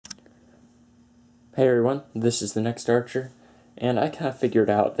Hey everyone, this is the Next Archer, and I kind of figured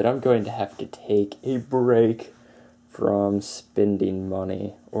out that I'm going to have to take a break from spending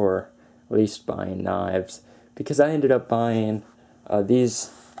money, or at least buying knives, because I ended up buying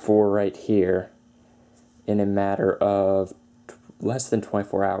these four right here in a matter of less than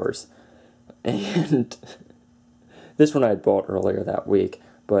 24 hours. And this one I had bought earlier that week,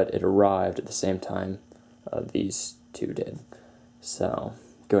 but it arrived at the same time these two did. So,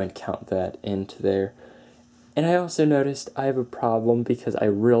 go ahead and count that into there. And I also noticed I have a problem because I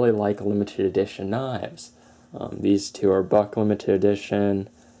really like limited edition knives. These two are Buck limited edition,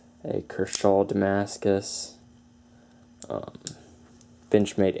 a Kershaw Damascus,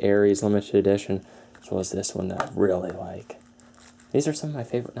 Benchmade Aries limited edition, as well as this one that I really like. These are some of my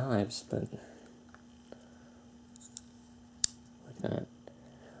favorite knives, but look at that.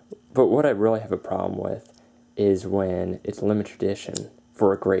 But what I really have a problem with is when it's limited edition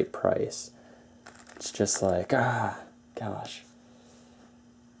for a great price. It's just like, gosh.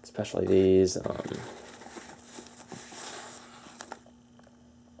 Especially these,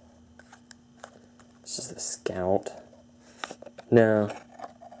 this is the Scout. No.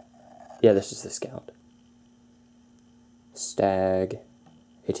 Yeah, this is the Scout. Stag,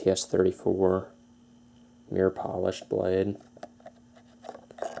 ATS 34, mirror polished blade.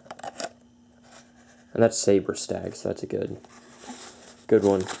 And that's Saber Stag, so that's a good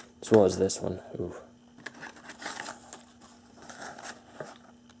one, as well as this one. Ooh.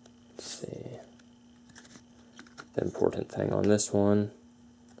 Let's see. The important thing on this one.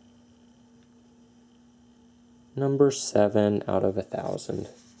 Number 7 out of 1,000.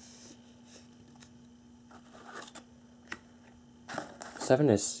 7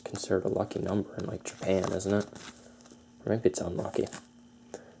 is considered a lucky number in, like, Japan, isn't it? Or maybe it's unlucky.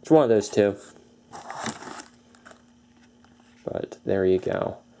 It's one of those two. But there you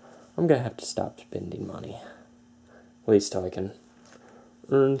go. I'm gonna have to stop spending money. At least till I can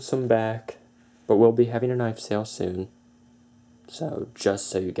earn some back. But we'll be having a knife sale soon. So, just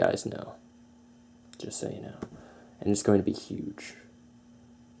so you guys know. Just so you know. And it's going to be huge.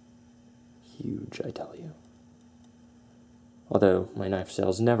 Huge, I tell you. Although, my knife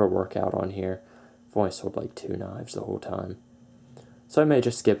sales never work out on here. I've only sold like 2 knives the whole time. So I may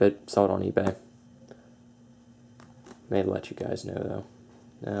just skip it, sell it on eBay. May let you guys know,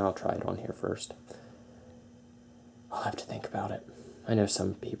 though. I'll try it on here first. I'll have to think about it. I know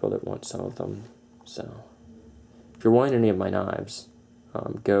some people that want some of them, so... If you're wanting any of my knives,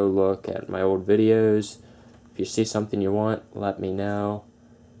 go look at my old videos. If you see something you want, let me know,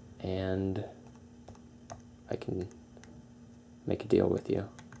 and I can make a deal with you.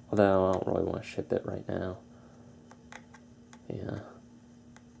 Although I don't really want to ship it right now. Yeah.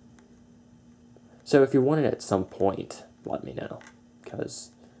 So if you want it at some point, let me know,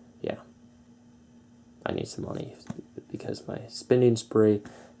 because, yeah, I need some money, because my spending spree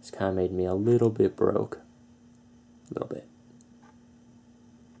has kind of made me a little bit broke. A little bit.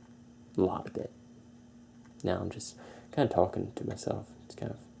 A lot of it. Now I'm just kind of talking to myself. It's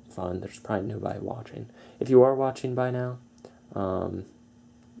kind of fun. There's probably nobody watching. If you are watching by now,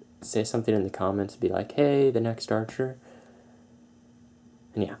 say something in the comments. Be like, hey, the Next Archer.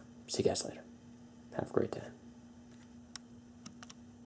 And yeah, see you guys later. Have a great day.